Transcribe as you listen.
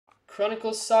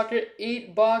Chronicles Soccer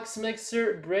 8-box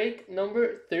mixer break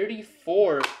number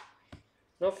 34.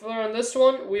 No filler on this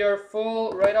one. We are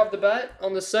full right off the bat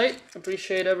on the site.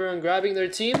 Appreciate everyone grabbing their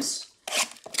teams.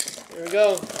 There we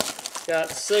go. Got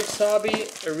 6 hobby,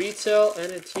 a retail,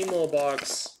 and a Timo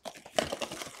box.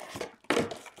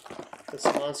 Got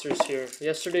some monsters here.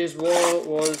 Yesterday's roll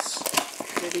was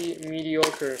pretty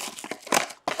mediocre.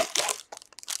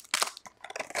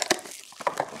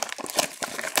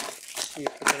 See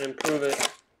if we can improve it.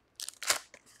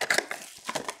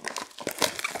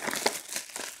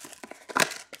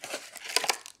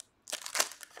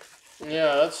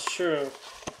 Yeah, that's true.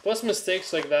 Plus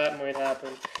mistakes like that might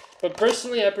happen. But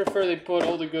personally, I prefer they put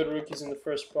all the good rookies in the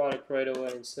first product right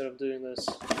away instead of doing this.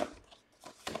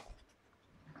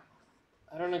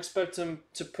 I don't expect them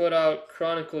to put out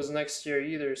Chronicles next year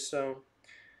either, so...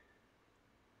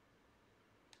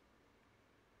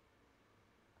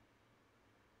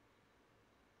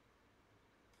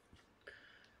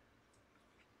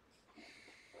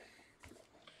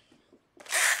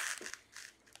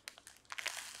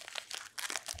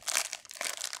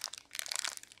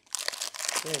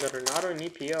 I got Renato and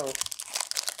EPO.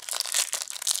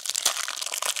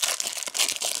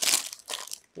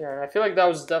 Yeah, I feel like that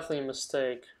was definitely a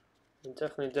mistake. I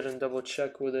definitely didn't double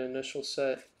check with the initial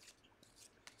set.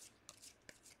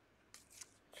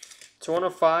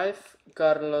 205,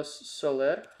 Carlos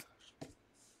Soler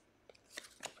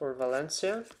for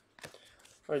Valencia.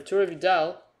 Arturo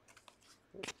Vidal.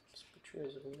 This picture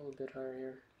is a little bit higher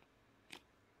here.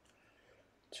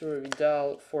 Arturo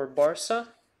Vidal for Barca.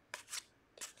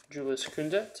 Julius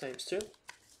Kunde ×2.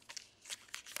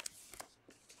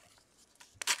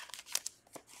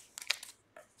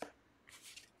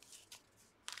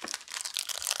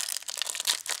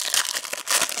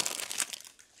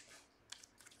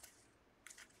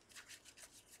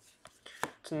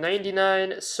 To 99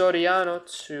 Soriano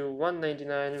to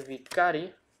 199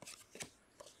 Vicari.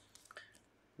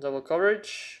 Double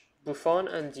coverage, Buffon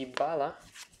and Dybala.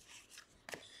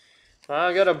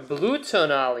 I got a blue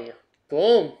Tonali.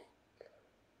 Boom.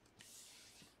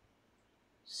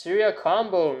 Syria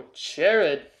combo,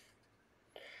 Jared.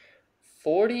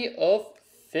 40 of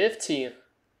 50.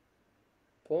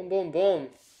 Boom, boom, boom.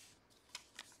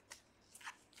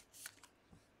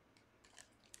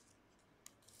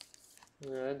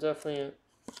 Yeah, I definitely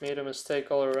made a mistake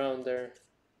all around there.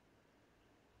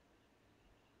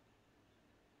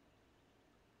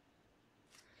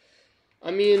 I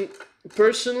mean,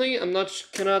 personally,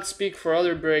 cannot speak for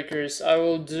other breakers. I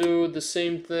will do the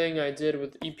same thing I did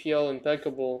with EPL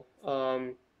Impeccable.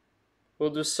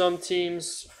 We'll do some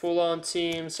teams, full-on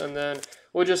teams, and then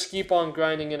we'll just keep on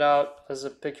grinding it out as a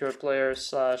pick your player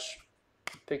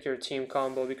 / pick your team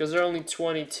combo. Because there are only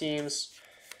 20 teams,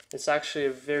 it's actually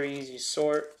a very easy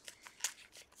sort.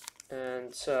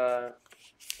 And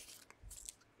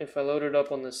if I load it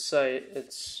up on the site,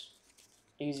 it's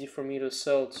easy for me to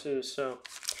sell too. So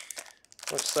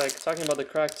looks like, talking about the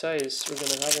cracked ties, we're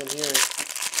gonna have one here.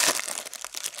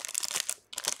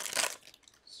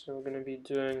 So we're gonna be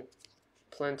doing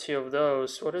plenty of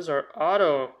those. What is our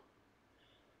auto?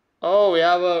 Oh, we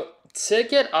have a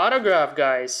ticket autograph,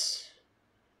 guys.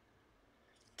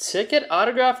 Ticket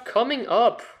autograph coming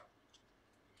up.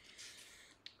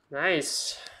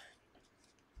 Nice.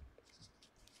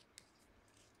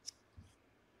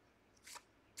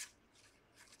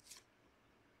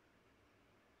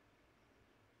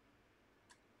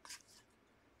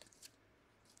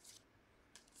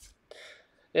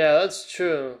 Yeah, that's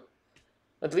true.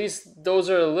 At least those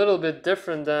are a little bit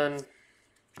different than...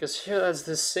 Because here that's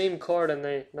the same card and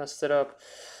they messed it up.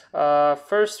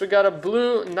 First we got a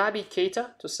blue Naby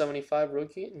Keita to 75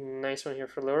 rookie. Nice one here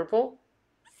for Liverpool.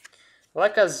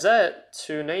 Lacazette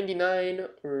to 99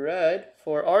 red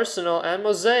for Arsenal. And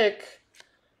Mosaic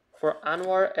for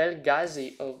Anwar El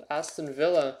Ghazi of Aston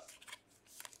Villa.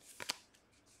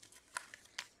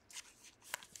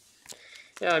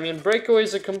 Yeah, I mean, Breakaway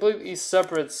is a completely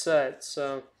separate set,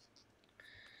 so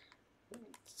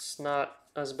it's not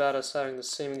as bad as having the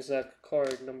same exact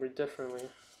card numbered differently.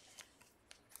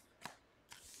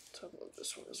 Talk about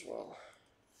this one as well.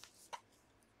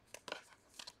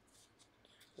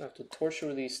 I have to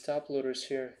torture these top loaders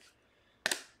here.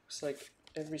 Looks like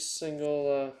every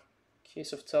single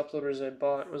case of top loaders I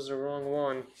bought was the wrong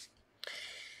one.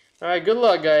 Alright, good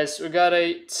luck, guys. We got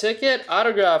a ticket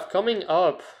autograph coming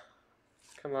up.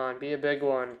 Come on, be a big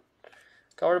one.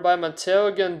 Covered by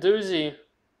Matteo Ganduzzi.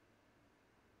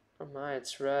 Oh my,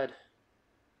 it's red.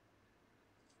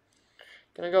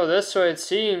 Gonna go this way, it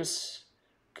seems.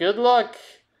 Good luck.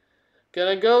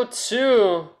 Gonna go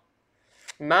to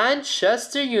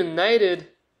Manchester United.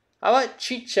 How about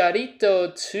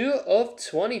Chicharito, 2 of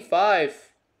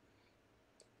 25?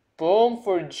 Boom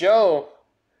for Joe.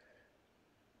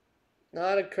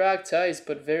 Not a cracked ice,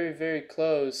 but very, very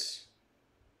close.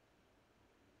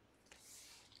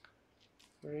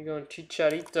 Where are you going,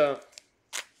 Chicharito?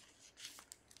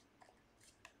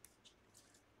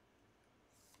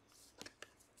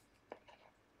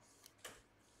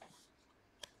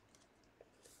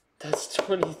 That's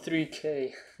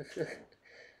 23K.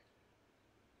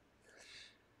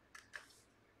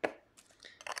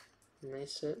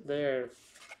 Nice hit there.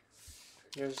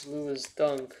 There's Lewis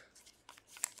Dunk.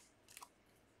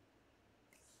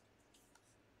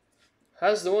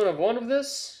 Has the 1 of 1 of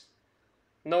this?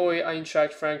 No way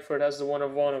Eintracht Frankfurt has the 1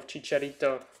 of 1 of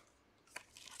Chicharito.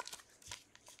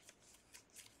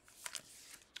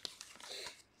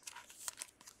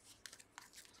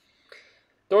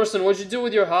 Dorson, what'd you do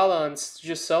with your Haalands? Did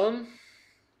you sell them?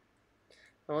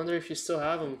 I wonder if you still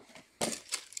have them.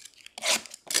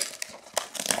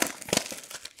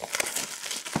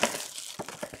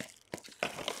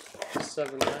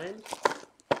 Seven, 9.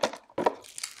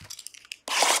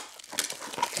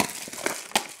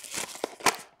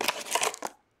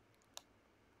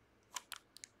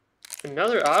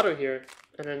 Another auto here,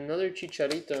 and another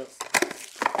Chicharito.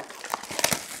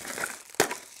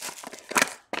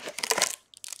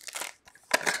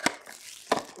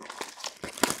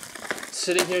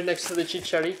 Sitting here next to the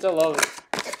Chicharito, love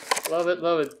it, love it,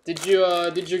 love it. Did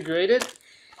you grade it?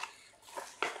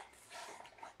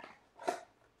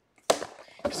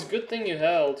 It's a good thing you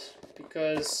held,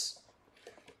 because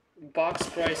box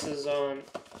prices on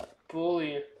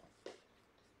Bully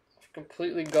have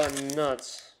completely gone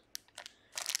nuts,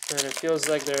 and it feels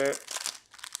like they're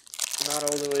not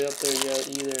all the way up there yet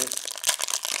either.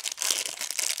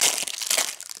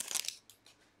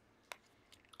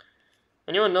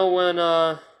 Anyone know when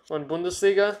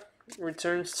Bundesliga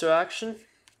returns to action?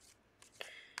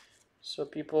 So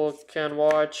people can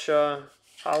watch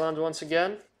Haaland once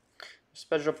again.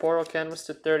 Special Portal canvas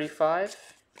to 35.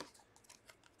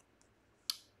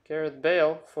 Gareth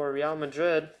Bale for Real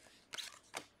Madrid.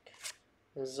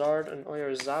 Hazard and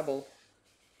Oyarzabal.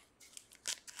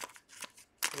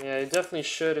 Yeah, you definitely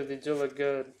should if they do look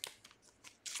good.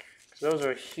 Because those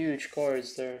are huge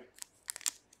cards there.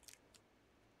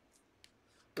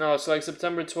 Oh, it's like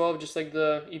September 12th, just like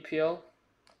the EPL.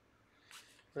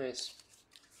 Nice.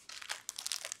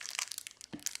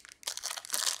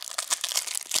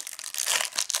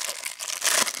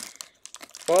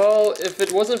 Well, if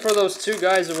it wasn't for those two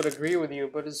guys, I would agree with you,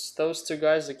 but it's those two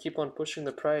guys that keep on pushing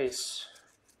the price.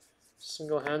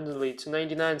 Single-handedly. To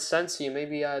 99 Sensi,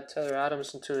 maybe add Taylor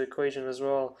Adams into the equation as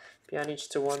well. Pjanic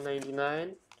to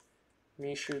 199.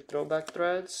 Mishu throwback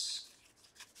threads.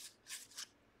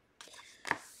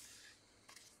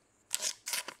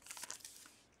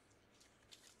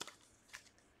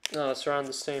 No, it's around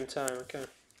the same time, okay.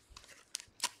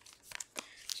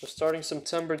 So starting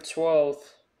September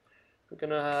 12th, we're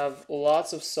gonna have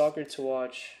lots of soccer to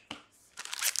watch.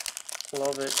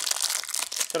 Love it.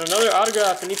 Got another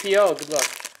autograph in EPL, good luck.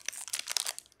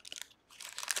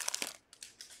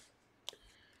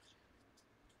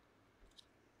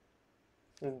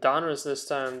 Donruss this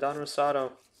time, Donruss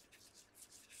auto.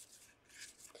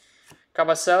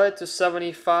 Kabasele to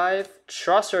 75,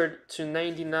 Trossard to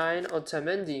 99,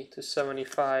 Otamendi to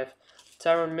 75.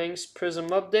 Tyrone Mings Prism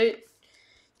update.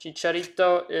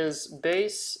 Chicharito is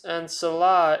base, and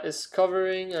Salah is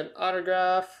covering an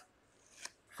autograph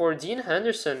for Dean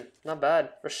Henderson. Not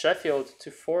bad. For Sheffield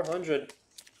to 400.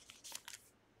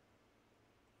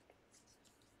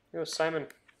 Yo, Simon.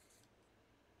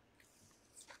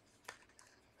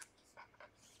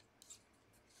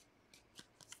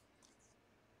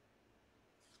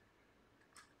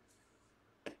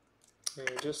 Yeah,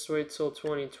 just wait till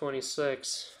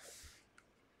 2026.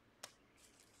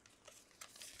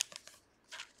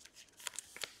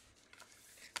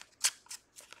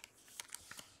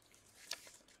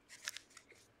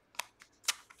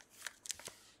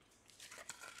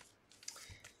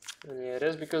 And yeah, it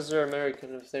is because they're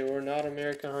American. If they were not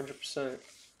American, 100%.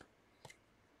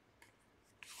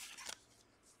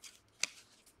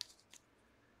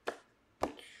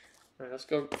 Alright, let's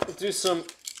go do some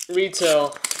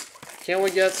retail. Can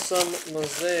we get some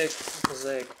mosaic,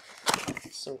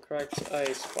 some cracked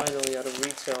ice finally out of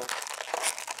retail?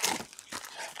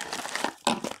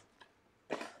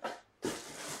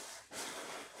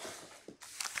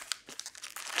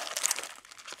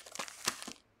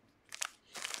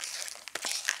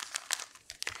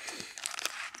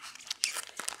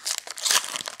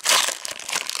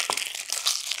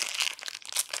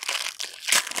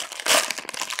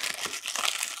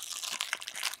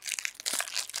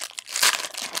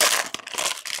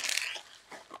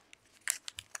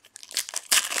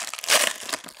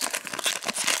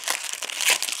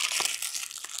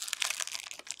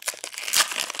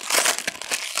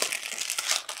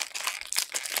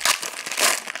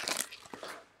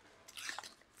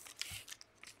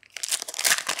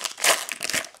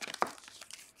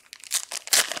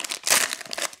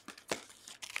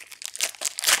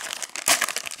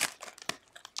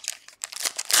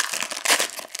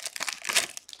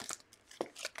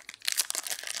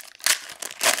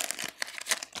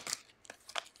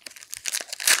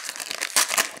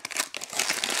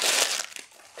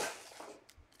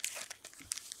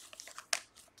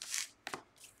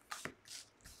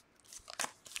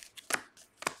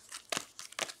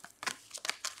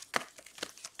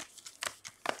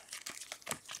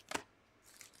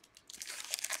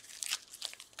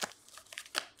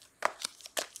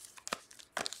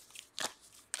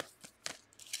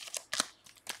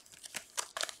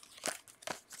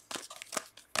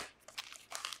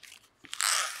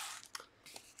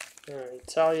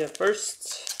 Italia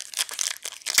first.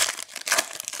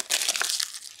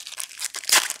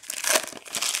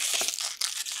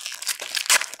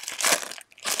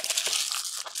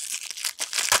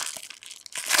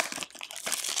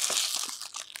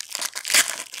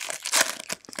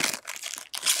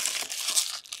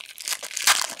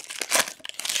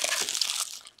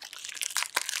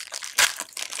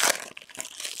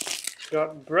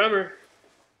 Got Bremer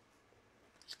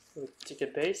with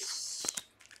ticket base.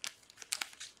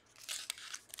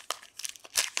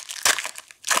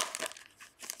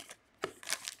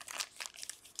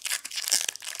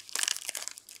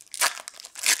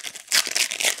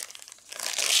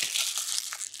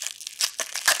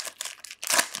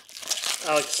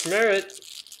 Alex Merritt.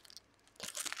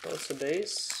 That's the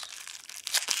base.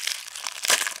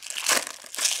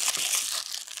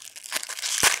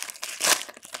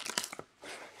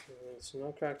 There's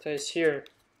no cracked ice here.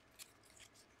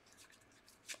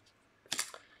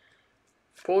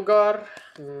 Pulgar,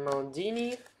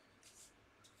 Maldini,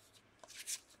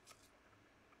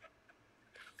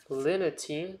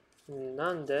 Linetti,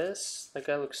 Nandez. That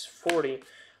guy looks 40.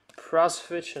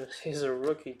 Prosovic, and he's a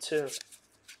rookie too.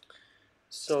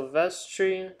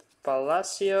 Silvestri,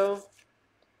 Palacio,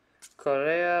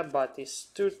 Correa,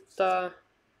 Batistuta,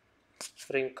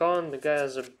 Rincon. The guy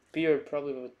has a beard,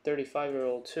 probably of a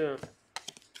 35-year-old too.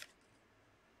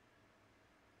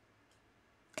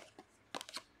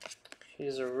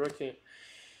 He's a rookie.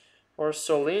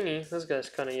 Orsolini, this guy's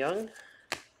kind of young.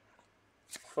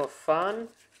 Fofan,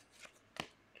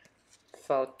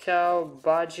 Falcao,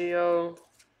 Baggio,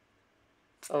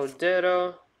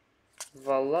 Odero,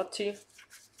 Valotti,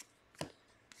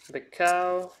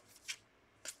 Becao,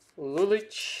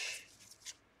 Lulic,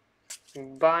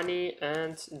 Bani,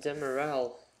 and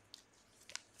Demirel.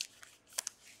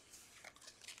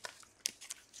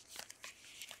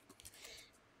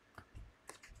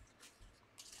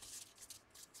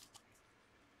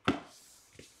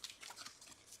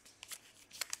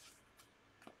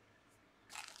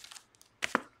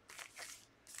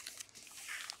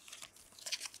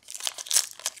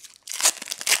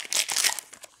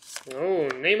 Oh,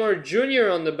 Neymar Jr.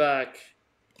 on the back.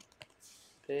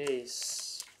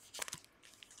 Base.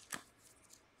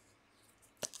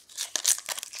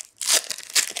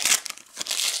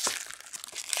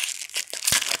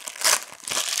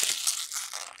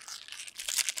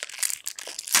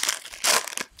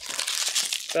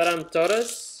 Ferran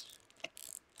Torres.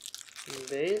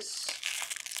 Base.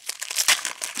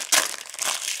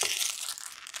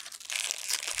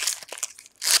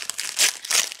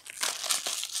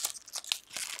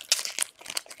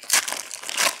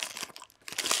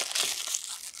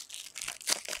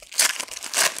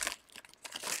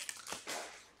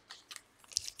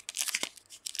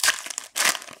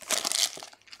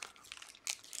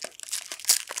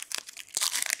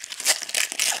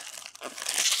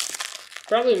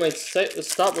 Probably might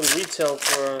stop with retail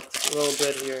for a little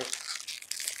bit here,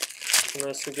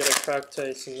 unless we get a cracked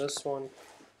ice in this one.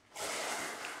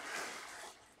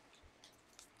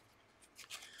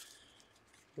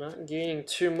 Not gaining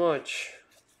too much.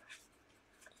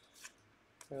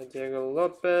 Diego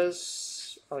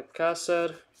Lopez,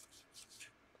 Alcácer,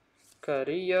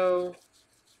 Carrillo,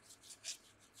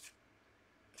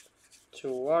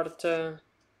 Duarte,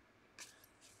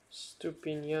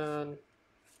 Stupinian,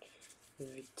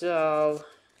 Vidal,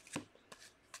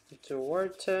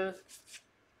 Duarte,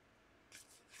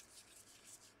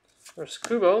 there's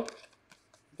Kubo,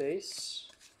 base,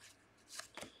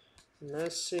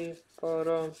 Messi,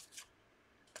 Photo,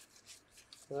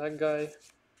 that guy,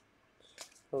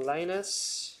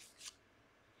 Linus,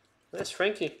 nice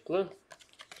Frankie, blue.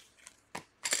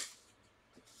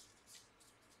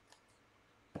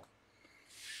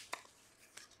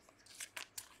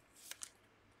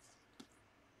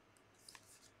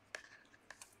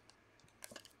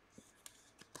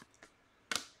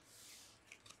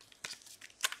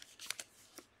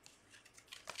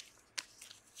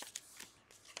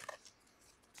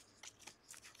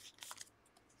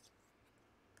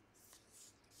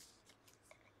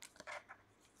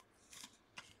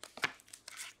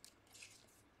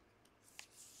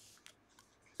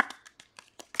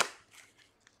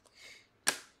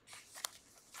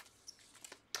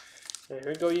 Here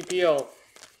we go, EPL.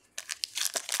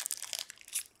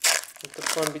 Let the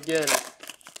fun begin.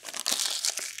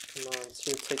 Come on, it's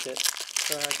your ticket.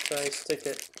 Cracked ice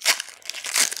ticket.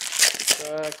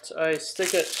 Cracked ice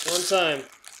ticket. One time.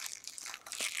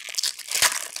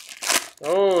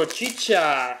 Oh,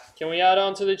 Chicha. Can we add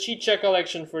on to the Chicha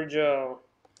collection for Joe?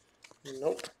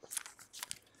 Nope.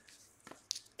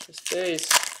 Just base.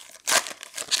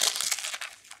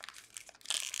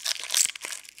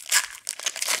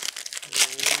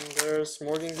 There's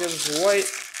Morgan Gibbs White.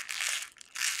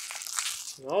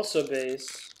 And also base.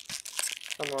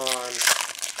 Come on.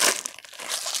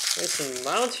 Mason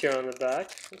Mount here on the back.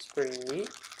 That's pretty neat.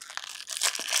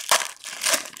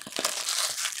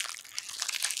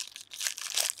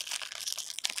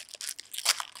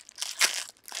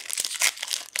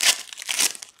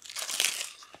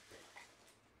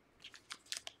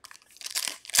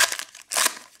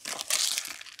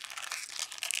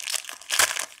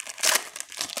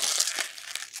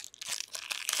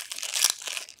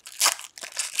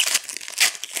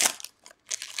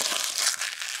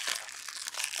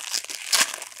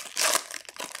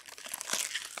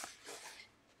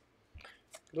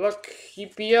 Good luck,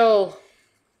 EPL.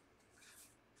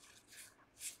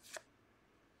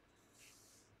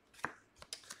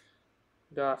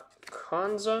 Got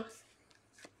Kanza,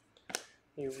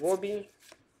 Iwobi,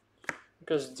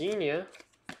 Gosdinia,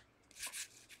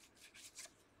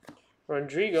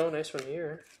 Rodrigo, nice one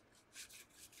here.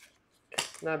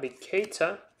 Naby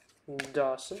Keita,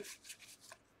 Dawson,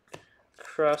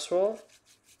 Cresswell,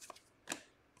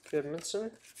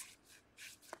 Goodmanson,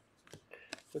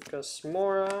 Lucas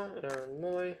Moura, Aaron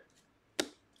Moy,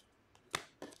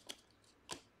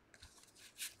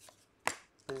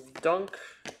 Dunk,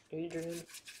 Adrian,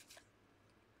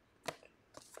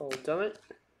 Paul Dummett,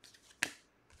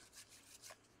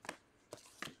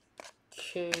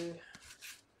 King,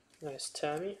 nice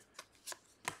Tammy,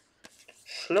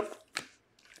 Schlupp,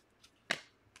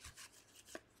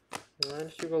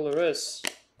 and Hugo Lloris.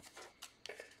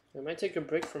 I might take a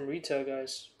break from retail,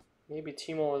 guys. Maybe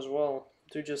Tmall as well.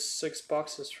 Do just 6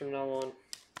 boxes from now on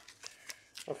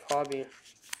of hobby.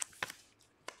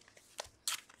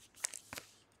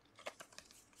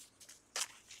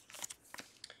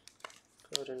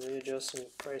 Go ahead and readjust some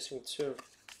pricing too.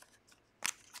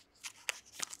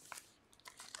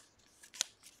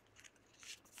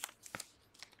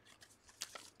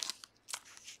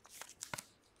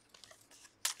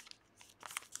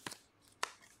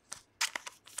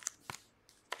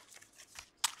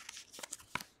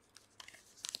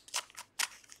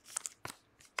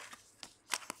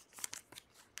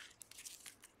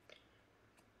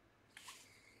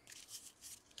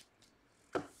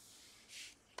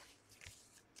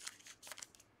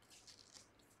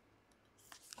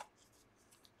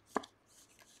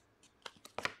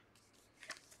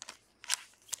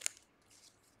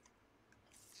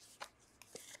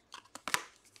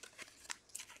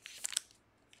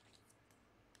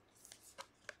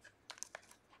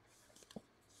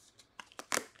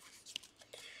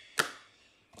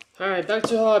 Alright, back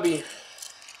to hobby.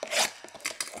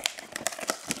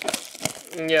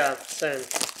 Yeah, same.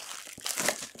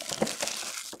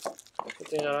 Good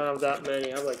thing I don't have that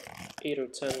many. I have like 8 or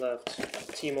 10 left.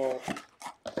 Tmall.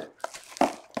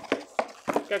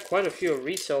 Got quite a few of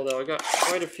retail though. I got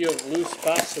quite a few of loose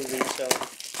packs of retail.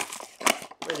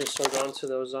 I just hold on to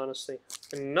those, honestly.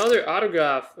 Another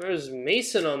autograph. There's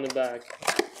Mason on the back.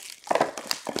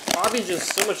 Hobby's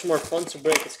just so much more fun to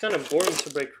break. It's kind of boring to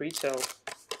break retail.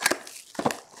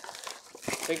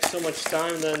 Takes so much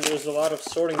time, then there's a lot of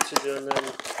sorting to do, and then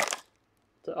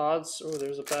the odds, oh,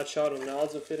 there's a bad shot, and the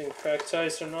odds of hitting cracked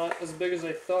ice are not as big as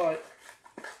I thought.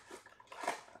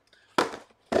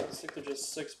 Let's stick to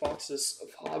just 6 boxes of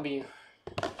hobby.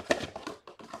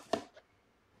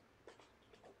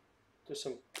 Do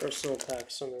some personal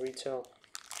packs on the retail.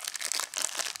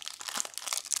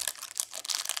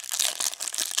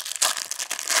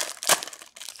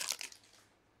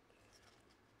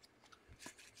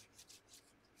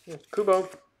 Kubo,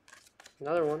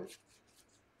 another one.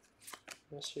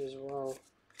 Messi as well.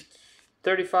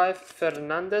 35,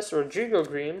 Fernandez, Rodrigo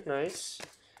Green, nice.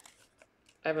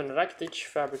 Evan Rakitic,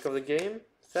 fabric of the game.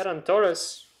 Ferran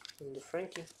Torres, and the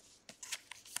Frankie.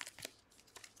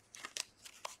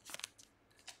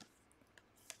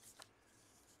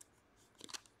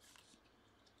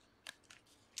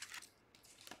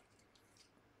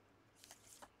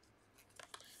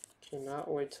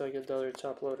 Cannot wait till I get the other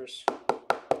top loaders.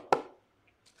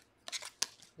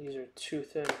 These are too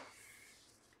thin.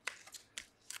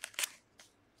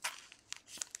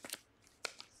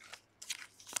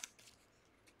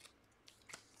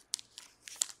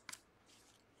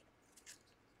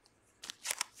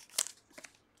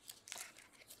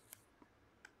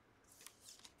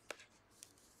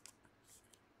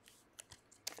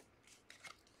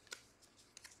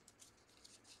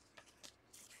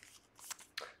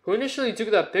 Who initially took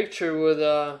that picture with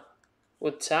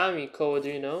Tammy, Koa, do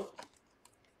you know?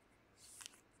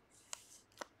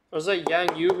 Was that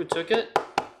Yang Yu who took it?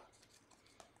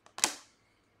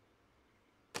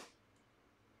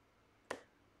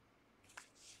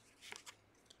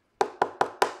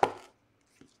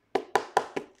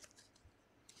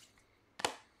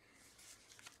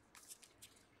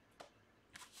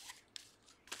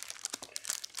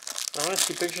 want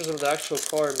to see pictures of the actual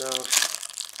card now.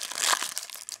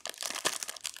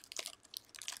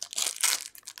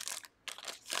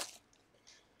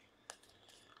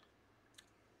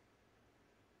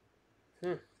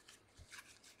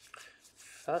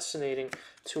 Fascinating.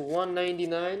 To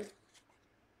 199,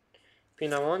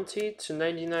 Pinamonti. To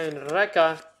 99,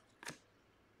 Reka.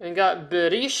 And got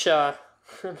Berisha.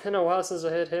 It's been a while since I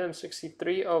hit him.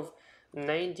 63 of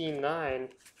 99.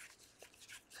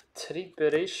 Tariq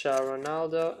Berisha,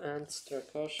 Ronaldo, and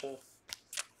Strakosha.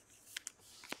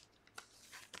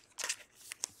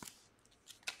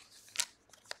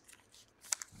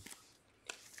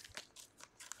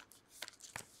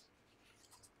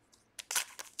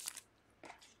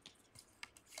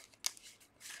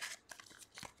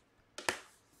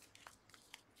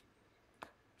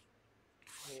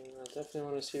 I definitely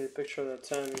want to see the picture of the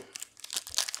 10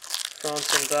 front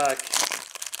and back.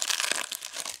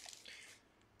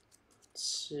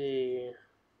 Let's see.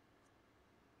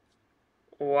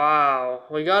 Wow,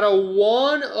 we got a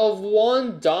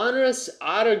 1/1 Donruss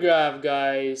autograph,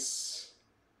 guys.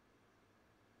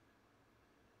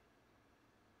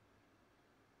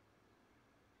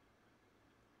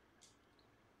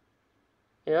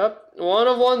 Yep,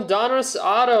 1/1 Donruss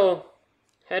auto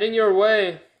heading your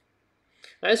way.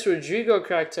 Nice Rodrigo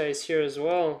cracked ice here as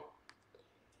well.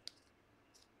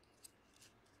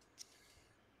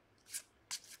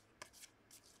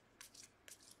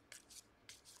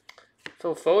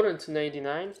 Phil Foden to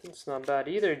 99. That's not bad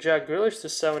either. Jack Grealish to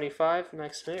 75.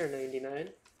 Max Meyer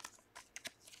 99.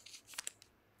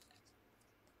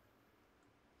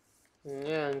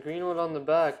 Yeah, and Greenwood on the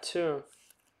back too.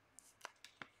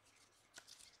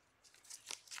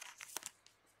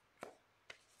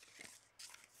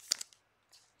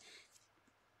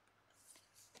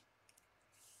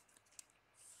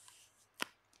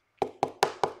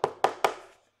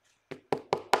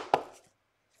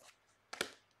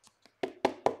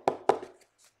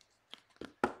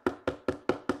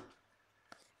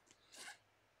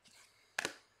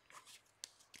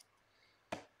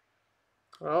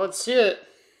 Well, let's see it.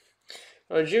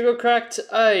 Rodrigo cracked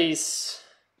ice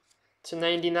to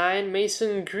 99.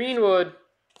 Mason Greenwood.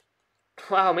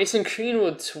 Wow, Mason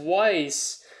Greenwood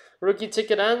twice. Rookie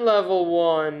ticket and level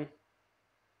 1.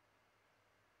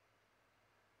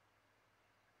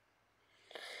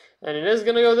 And it is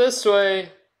going to go this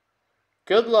way.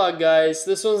 Good luck, guys.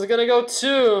 This one's going to go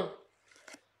to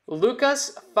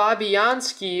Lucas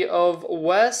Fabianski of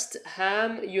West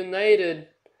Ham United.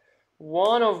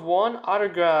 1/1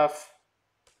 autograph.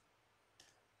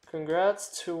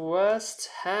 Congrats to West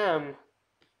Ham.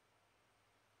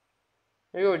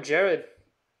 There you go, Jared.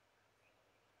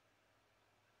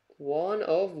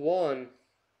 1/1.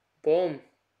 Boom.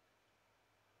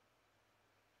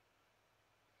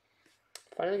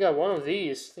 Finally got one of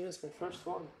these. I think it's my first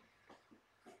one.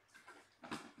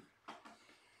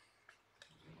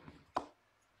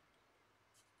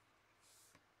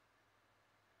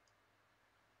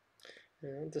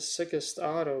 Yeah, the sickest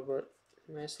auto, but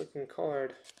nice looking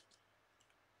card.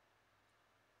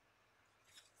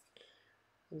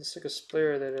 And the sickest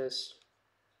player that is.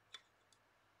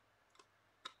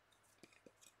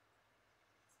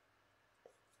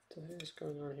 What the heck is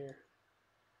going on here?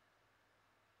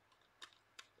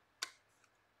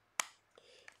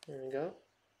 There we go.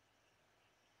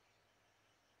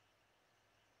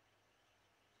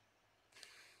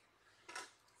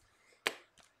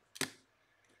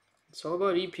 It's all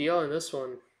about EPL in this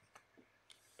one.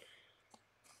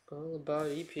 All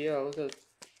about EPL. Look at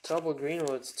double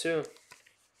Greenwoods too.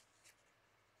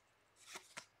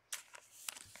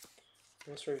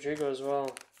 That's Rodrigo as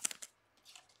well.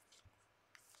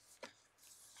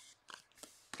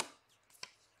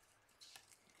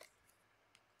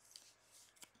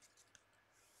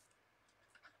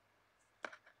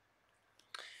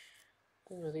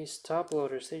 You know, these top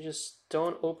loaders, they just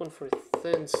don't open for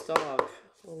thin stock.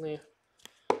 Only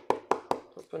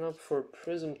open up for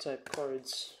prism type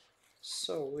cards.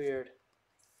 So weird.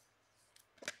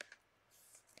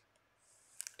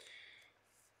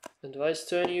 Advice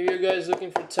to any of you guys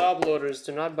looking for top loaders,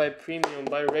 do not buy premium,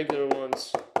 buy regular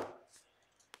ones. I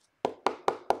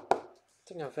don't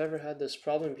think I've ever had this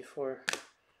problem before.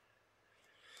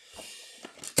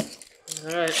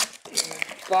 Alright,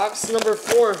 box number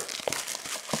 4.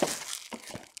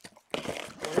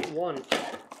 1.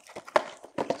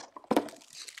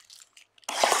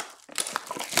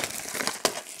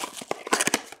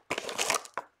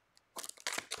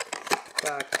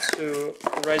 Back to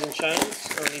Rise and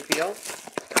Shines on EPL.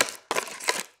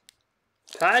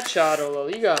 Patch Auto La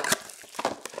Liga.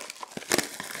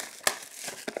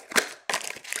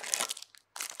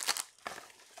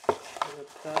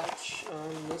 patch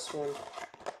on this one.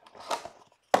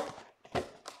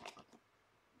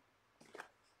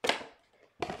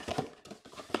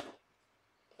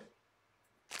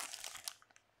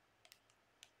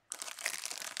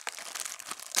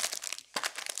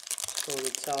 Let's go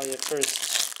with Italia first.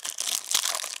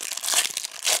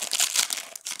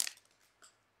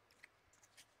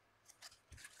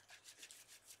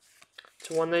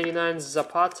 To 199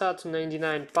 Zapata, to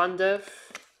 99 Pandev.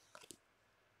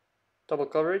 Double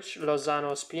coverage,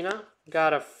 Lozano Spina.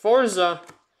 Got a Forza.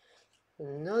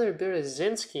 Another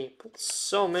Berezinski. Put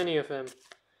so many of him.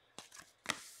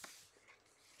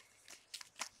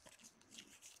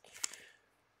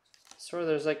 So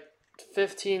there's like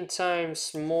 15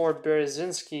 times more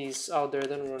Berezinskis out there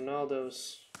than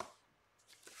Ronaldos.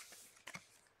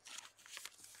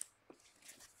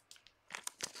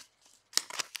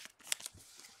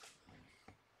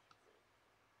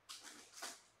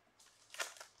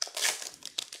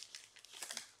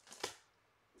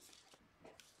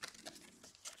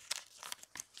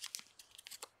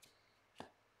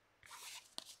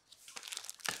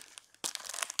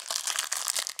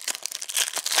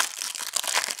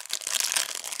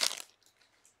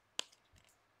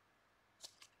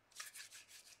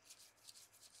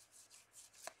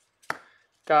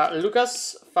 Got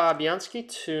Lucas Fabianski,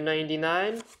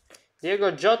 299.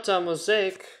 Diego Jota,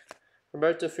 Mosaic.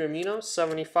 Roberto Firmino,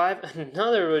 75.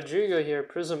 Another Rodrigo here,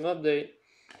 Prism update.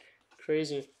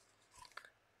 Crazy.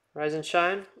 Rise and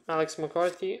Shine, Alex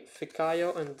McCarthy,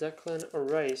 Ficayo, and Declan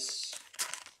Rice.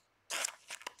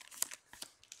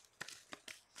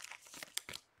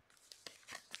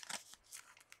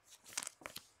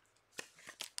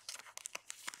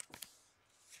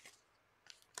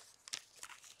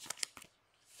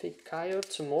 Ficayo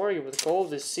Tomori with goal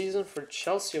this season for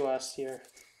Chelsea last year.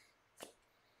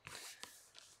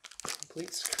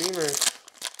 Complete screamer. I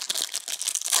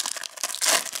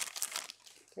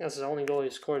think that's the only goal he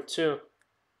scored too.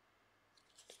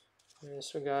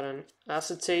 So we got an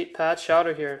acetate patch out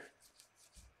of here.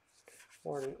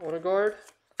 Or an Odegaard.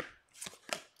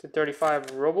 To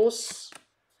 35 Robles.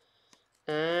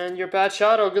 And your patch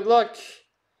auto, good luck.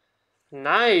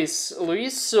 Nice.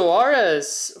 Luis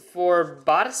Suarez for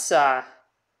Barça.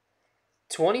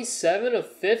 27 of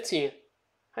 50.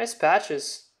 Nice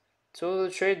patches.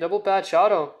 Total trade, double patch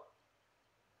auto.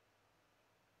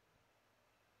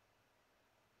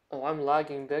 Oh, I'm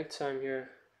lagging big time here.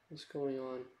 What's going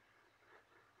on?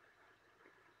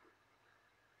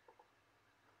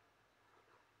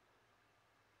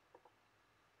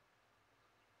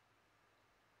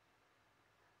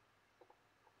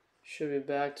 Should be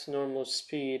back to normal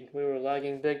speed. We were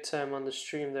lagging big time on the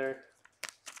stream there.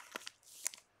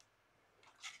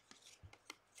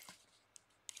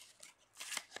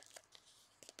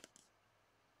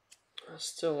 I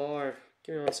still are.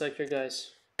 Give me one sec here,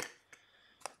 guys.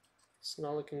 It's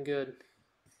not looking good.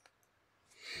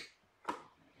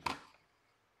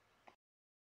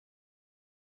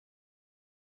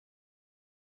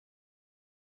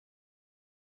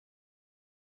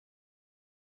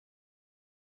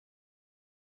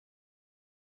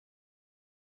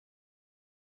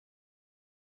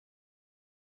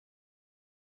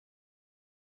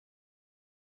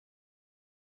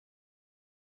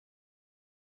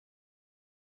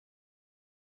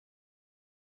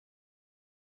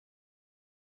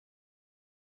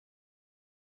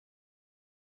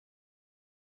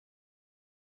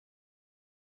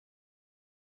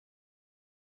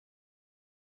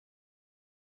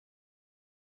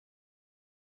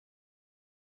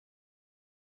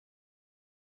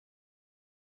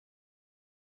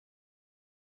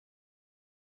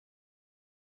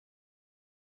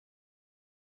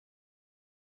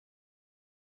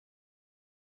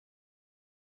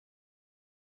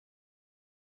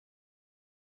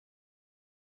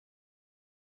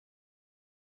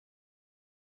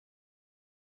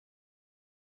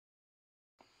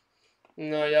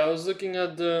 No, yeah, I was looking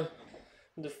at the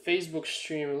Facebook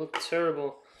stream. It looked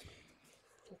terrible.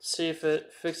 Let's see if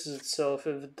it fixes itself.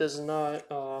 If it does not,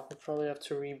 we'll probably have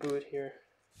to reboot here.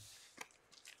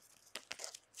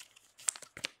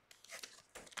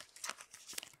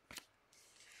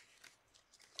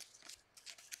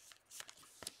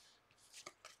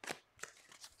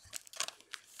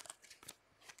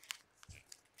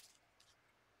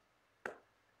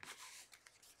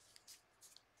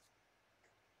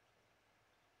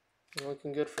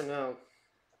 Looking good for now.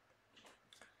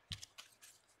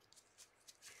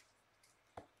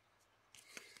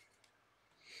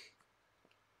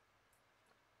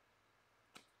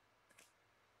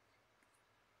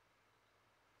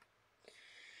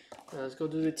 Let's go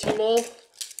do the team all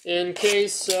in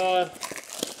case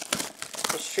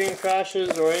the stream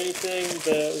crashes or anything,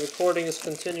 the recording is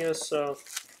continuous, so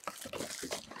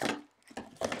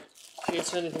in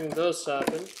case anything does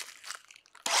happen,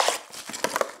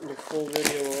 the full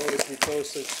video will always be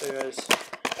posted so you guys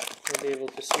will be able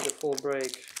to see the full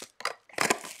break.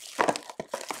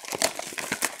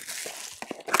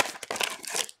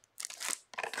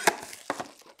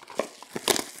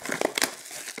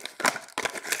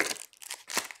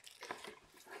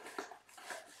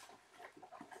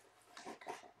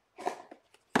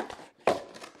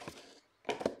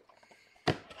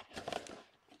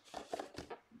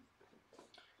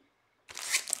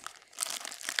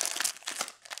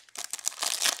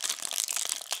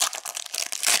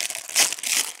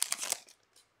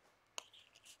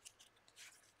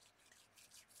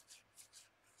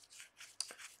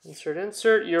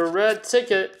 Insert. Your red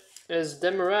ticket is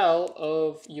Demiral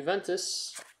of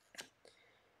Juventus.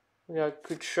 We got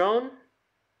Cutrone,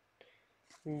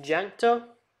 Jankto,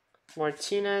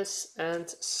 Martinez, and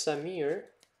Samir.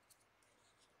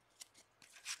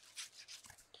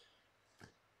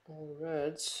 All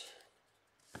reds.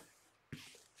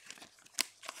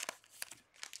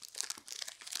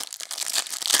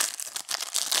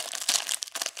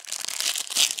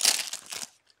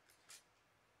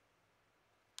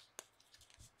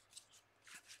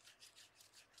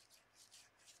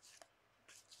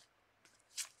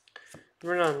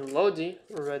 Renan Lodi,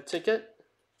 red ticket.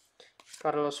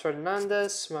 Carlos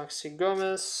Fernandez, Maxi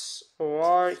Gomez,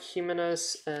 OR,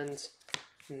 Jimenez, and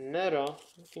Mero.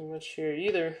 Nothing much here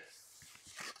either.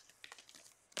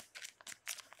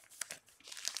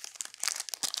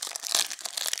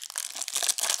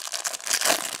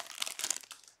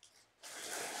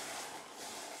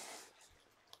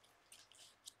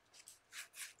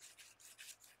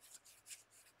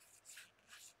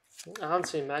 I don't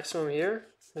see maximum here.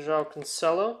 João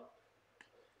Cancelo.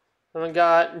 Then we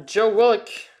got Joe Willock,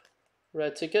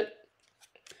 red ticket.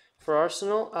 For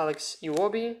Arsenal, Alex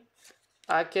Iwobi,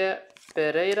 Ake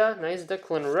Pereira, nice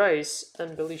Declan Rice,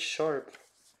 and Billy Sharp.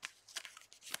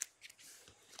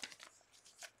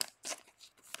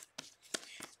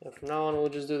 And from now on, we'll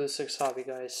just do the 6 hobby,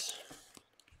 guys.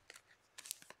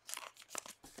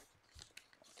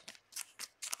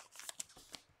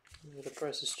 The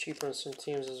price is cheaper on some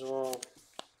teams as well.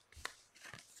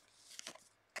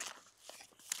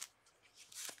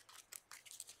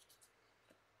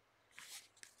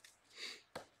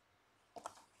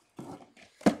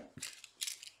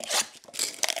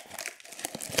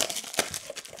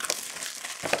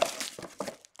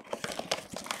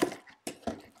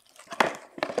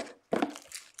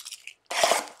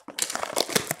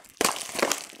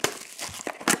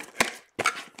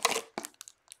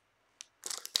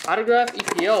 Autograph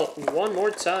EPL one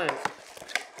more time.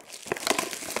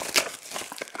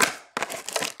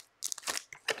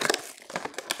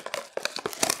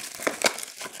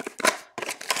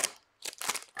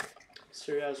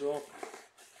 Syria as well.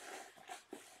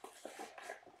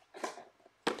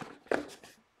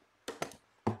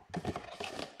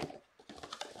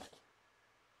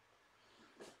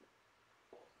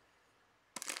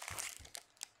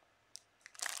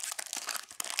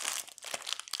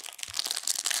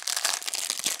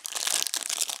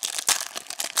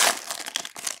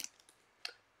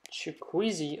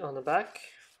 Chukwueze on the back.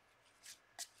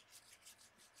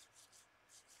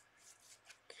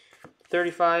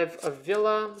 35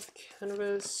 Avila,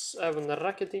 canvas, Ivan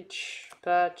Rakitic,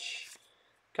 patch,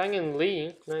 Kangen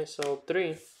Lee, nice old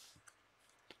 3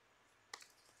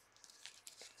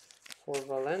 for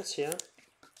Valencia.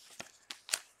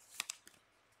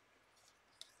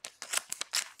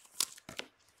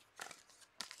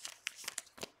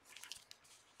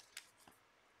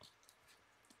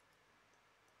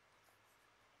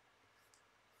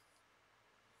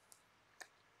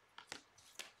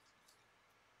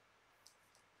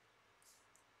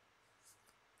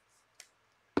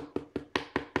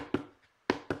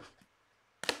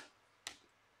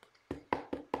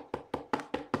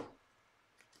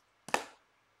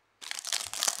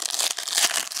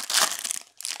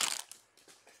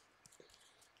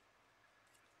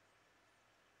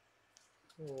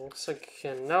 Looks like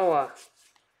Noah,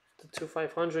 the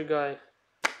 2500 guy.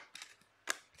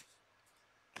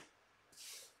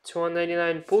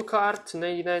 299 Pulkar,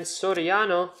 299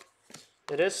 Soriano.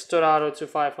 It is Storaro to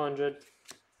 500.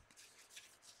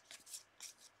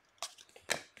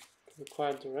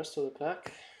 Required the rest of the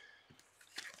pack.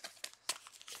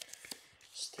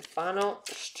 Stefano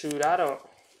Sturaro.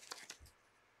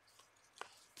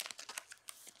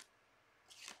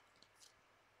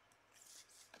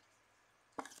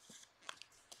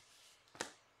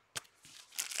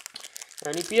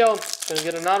 And EPL, gonna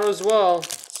get an auto as well.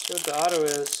 see what the auto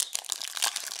is.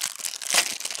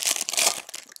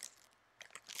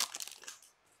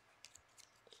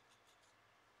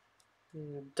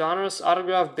 Donruss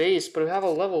autograph base, but we have a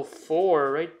level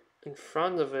 4 right in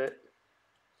front of it.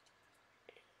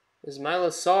 Ismail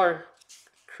Assar,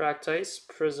 cracked ice,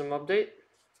 prism update.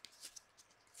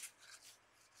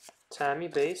 Tammy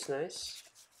base, nice.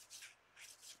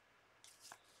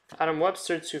 Adam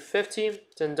Webster 250,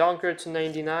 then Donker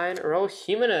 299. Raul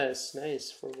Jimenez,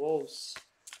 nice for Wolves.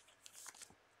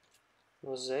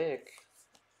 Mosaic.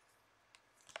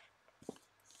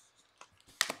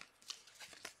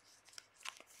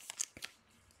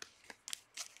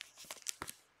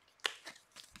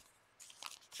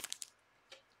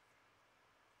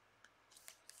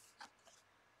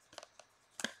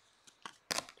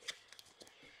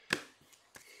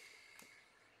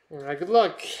 Alright, good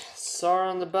luck. Sar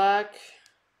on the back.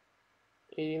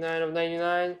 89 of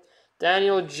 99.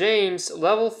 Daniel James,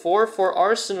 level 4 for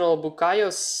Arsenal.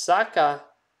 Bukayo Saka.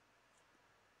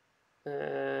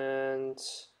 And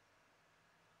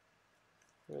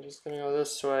we're just going to go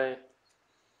this way.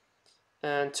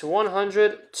 And to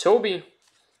 100, Toby.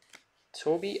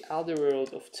 Toby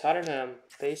Alderweireld of Tottenham.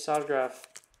 Base autograph.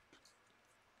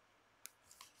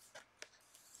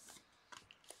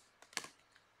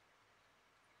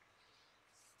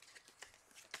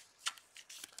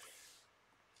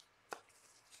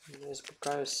 There's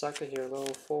Bukayo Saka here,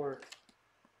 level 4.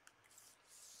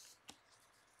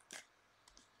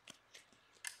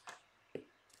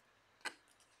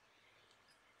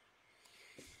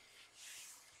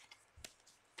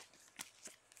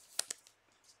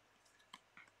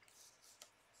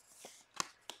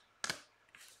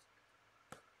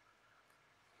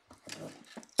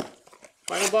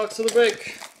 Final box of the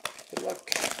break. Good luck.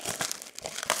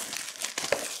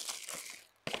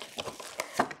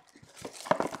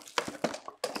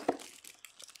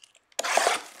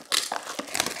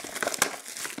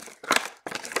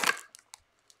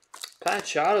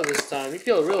 Patch auto this time.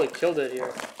 EPL really killed it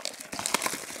here.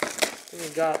 We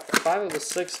got 5 of the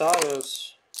 6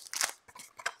 autos.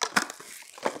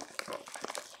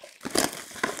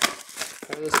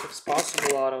 5 of the 6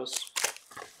 possible autos.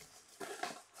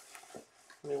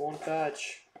 Only 1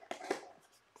 patch.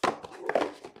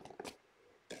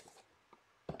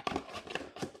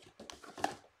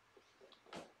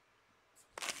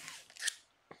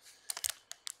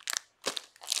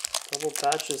 Double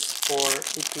patches for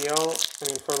EPL,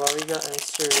 for La Liga and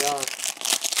Serie A.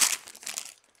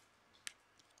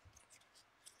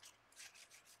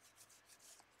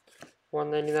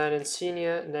 $199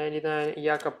 Insignia, 99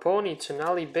 Jacoponi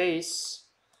Tonali base,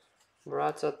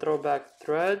 Morata throwback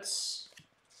threads,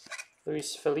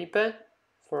 Luis Felipe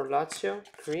for Lazio,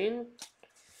 green,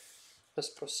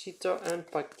 Esposito and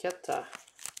Paqueta.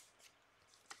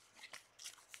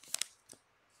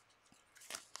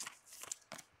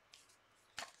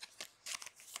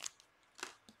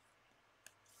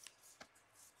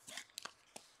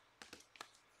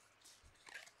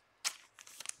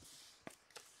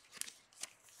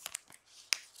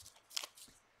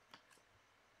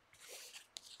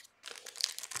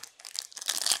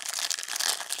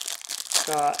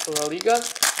 Got La Liga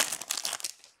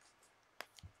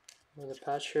with a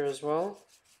patch here as well.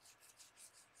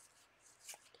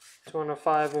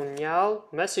 205 Unyal,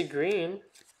 Messi green,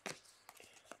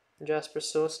 Jasper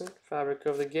Silson, fabric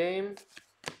of the game,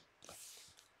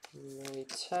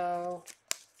 Militao,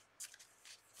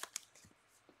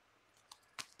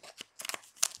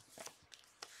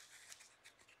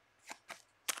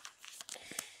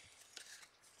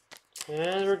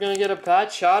 and we're gonna get a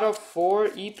patch auto for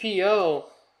EPL.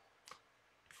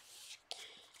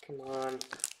 Come on.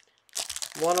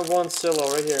 1 of 1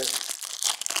 Silo right here.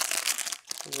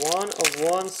 1 of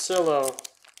 1 Silo.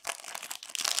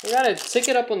 You gotta tick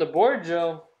it up on the board,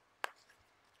 Joe.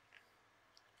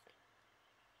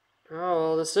 Oh,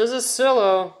 well, this is a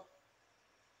Silo.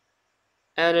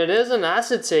 And it is an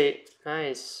acetate.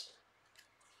 Nice.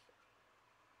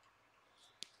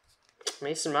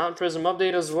 Mason Mount Prism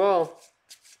update as well.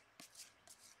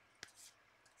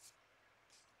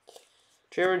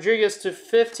 Jay Rodriguez to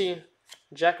 50.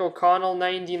 Jack O'Connell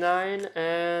 99.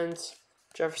 And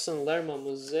Jefferson Lerma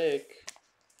Mosaic.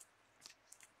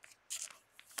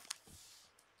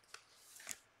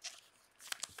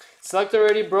 Select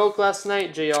already broke last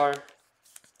night, JR.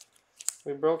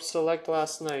 We broke Select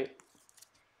last night.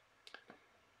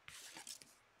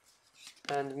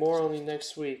 And more only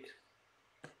next week.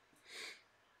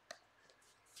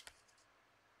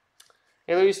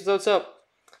 Hey Luis, what's up?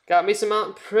 Got Mason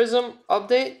Mount Prism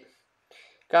update.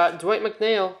 Got Dwight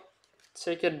McNeil,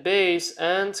 ticket base,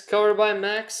 and covered by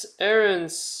Max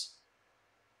Aarons.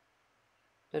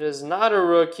 It is not a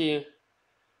rookie.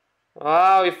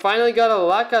 Wow, we finally got a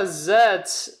Lacazette.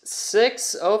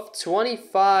 6 of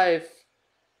 25.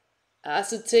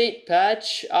 Acetate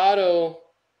patch auto.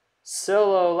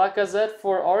 Solo. Lacazette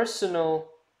for Arsenal.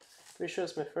 Pretty sure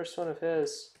it's my first one of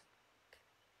his.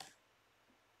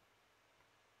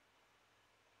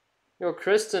 Yo,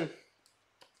 Kristen.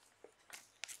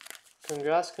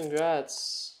 Congrats,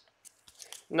 congrats.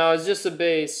 No, it's just a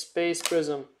base. Base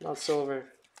prism, not silver.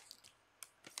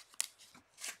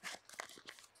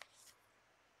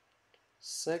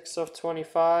 6 of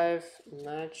 25.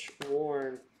 Match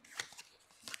worn.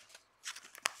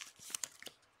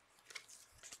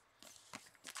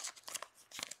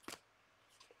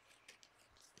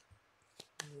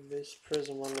 Base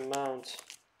prism on the mount.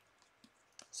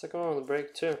 Second one on the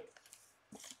break too.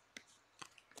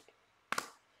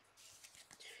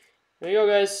 There you go,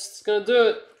 guys. It's gonna do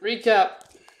it. Recap.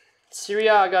 Serie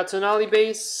A, I got Tonali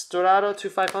base, Dorado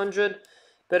 2500,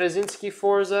 Berezinski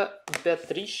Forza,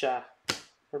 Berisha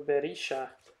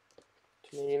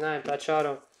 299,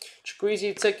 Pachado.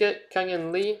 Chiquizi ticket,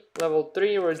 Kangen Lee, level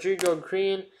 3, Rodrigo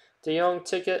Green, De Jong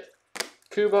ticket,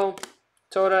 Kubo,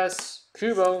 Torres,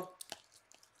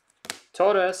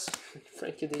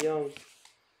 Frankie De Jong.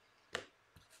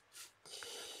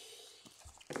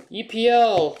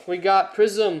 EPL, we got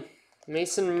Prism,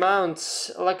 Mason Mount,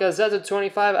 Lacazette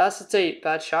 25, Acetate,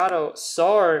 Pachado,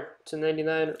 Sar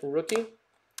 299 rookie,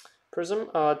 Prism,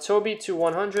 Toby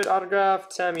 100 autograph,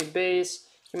 Tammy base,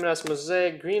 Jimenez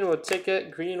Mosaic, Greenwood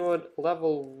ticket, Greenwood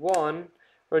level 1,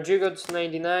 Rodrigo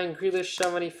 299, Grealish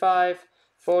 75,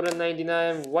 Foden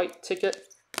 99, white ticket,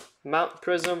 Mount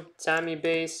Prism, Tammy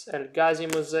base, El Ghazi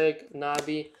Mosaic,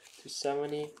 Nabi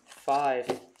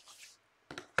 275.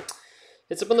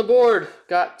 It's up on the board.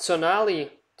 Got Tonali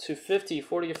 250,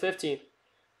 40 of 50.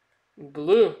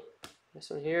 Blue. This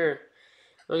one here.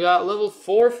 We got level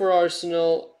 4 for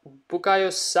Arsenal.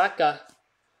 Bukayo Saka.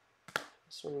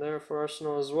 This one there for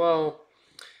Arsenal as well.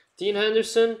 Dean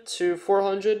Henderson to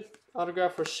 400.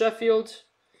 Autograph for Sheffield.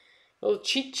 Little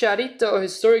Chicharito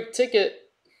historic ticket.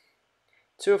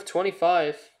 2 of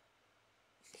 25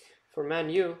 for Man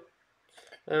U.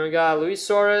 And we got Luis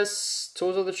Suarez,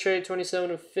 Tools of the Trade, 27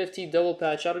 of 50, double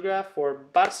patch autograph for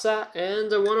Barca,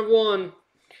 and a 1 of 1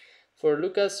 for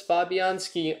Lucas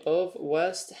Fabianski of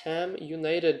West Ham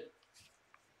United.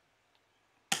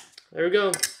 There we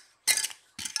go.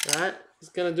 Alright,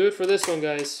 that's gonna do it for this one,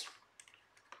 guys.